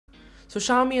So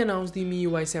Xiaomi announced the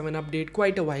MIUI 7 update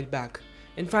quite a while back,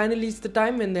 and finally it's the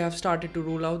time when they have started to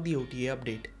roll out the OTA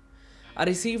update. I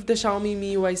received the Xiaomi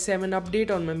MIUI 7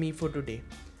 update on my Mi 4 today.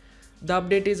 The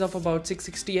update is of about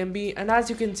 660 MB, and as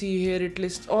you can see here, it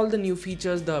lists all the new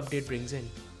features the update brings in.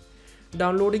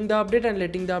 Downloading the update and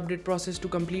letting the update process to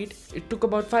complete, it took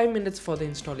about 5 minutes for the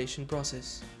installation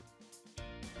process.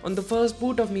 On the first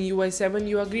boot of MIUI 7,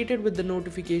 you are greeted with the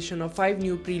notification of 5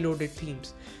 new preloaded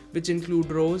themes, which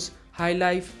include Rose, High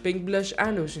Life, Pink Blush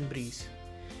and Ocean Breeze.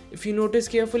 If you notice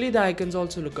carefully, the icons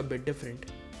also look a bit different.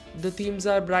 The themes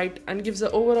are bright and gives an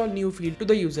overall new feel to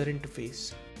the user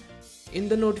interface. In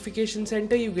the notification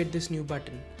center, you get this new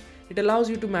button. It allows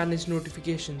you to manage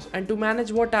notifications and to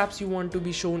manage what apps you want to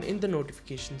be shown in the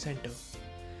notification center.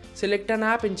 Select an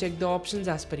app and check the options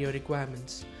as per your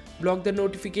requirements. Block the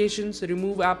notifications,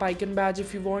 remove app icon badge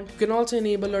if you want. You can also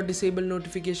enable or disable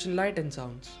notification light and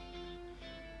sounds.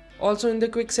 Also in the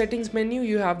quick settings menu,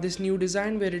 you have this new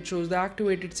design where it shows the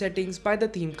activated settings by the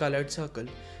theme colored circle,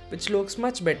 which looks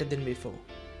much better than before.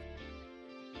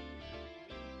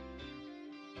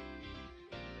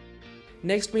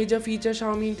 Next major feature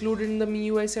Xiaomi included in the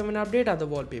MIUI 7 update are the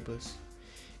wallpapers.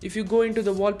 If you go into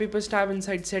the wallpapers tab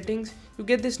inside settings, you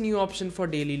get this new option for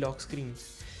daily lock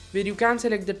screens, where you can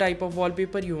select the type of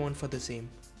wallpaper you want for the same.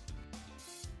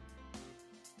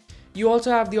 You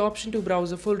also have the option to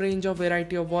browse a full range of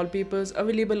variety of wallpapers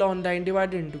available online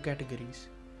divided into categories.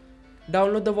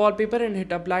 Download the wallpaper and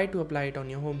hit apply to apply it on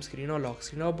your home screen or lock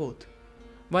screen or both.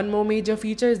 One more major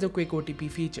feature is the quick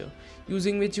OTP feature,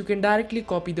 using which you can directly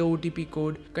copy the OTP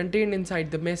code contained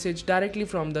inside the message directly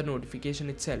from the notification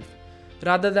itself,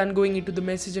 rather than going into the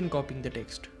message and copying the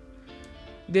text.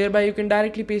 Thereby you can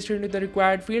directly paste it into the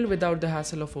required field without the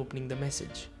hassle of opening the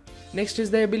message. Next is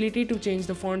the ability to change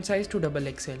the font size to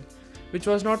XXL, which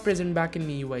was not present back in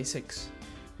MIUI 6.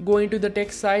 Go into the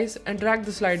text size and drag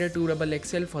the slider to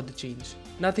XXL for the change.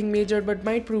 Nothing major, but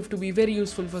might prove to be very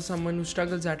useful for someone who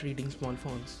struggles at reading small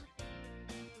fonts.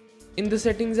 In the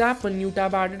settings app, one new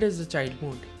tab added is the child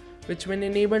mode, which when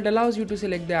enabled allows you to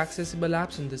select the accessible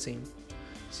apps in the same.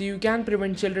 So you can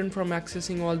prevent children from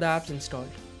accessing all the apps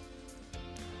installed.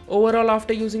 Overall,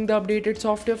 after using the updated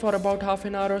software for about half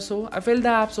an hour or so, I felt the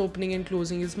app's opening and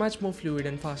closing is much more fluid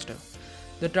and faster.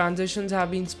 The transitions have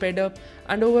been sped up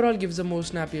and overall gives a more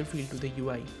snappier feel to the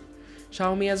UI.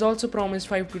 Xiaomi has also promised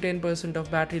 5 to 10% of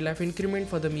battery life increment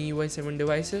for the MIUI 7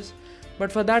 devices,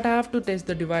 but for that I have to test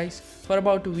the device for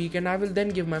about a week and I will then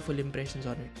give my full impressions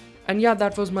on it. And yeah,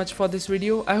 that was much for this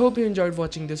video. I hope you enjoyed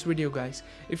watching this video, guys.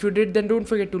 If you did, then don't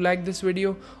forget to like this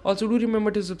video. Also do remember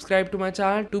to subscribe to my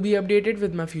channel to be updated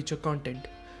with my future content.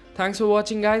 Thanks for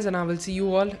watching, guys, and I will see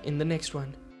you all in the next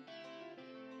one.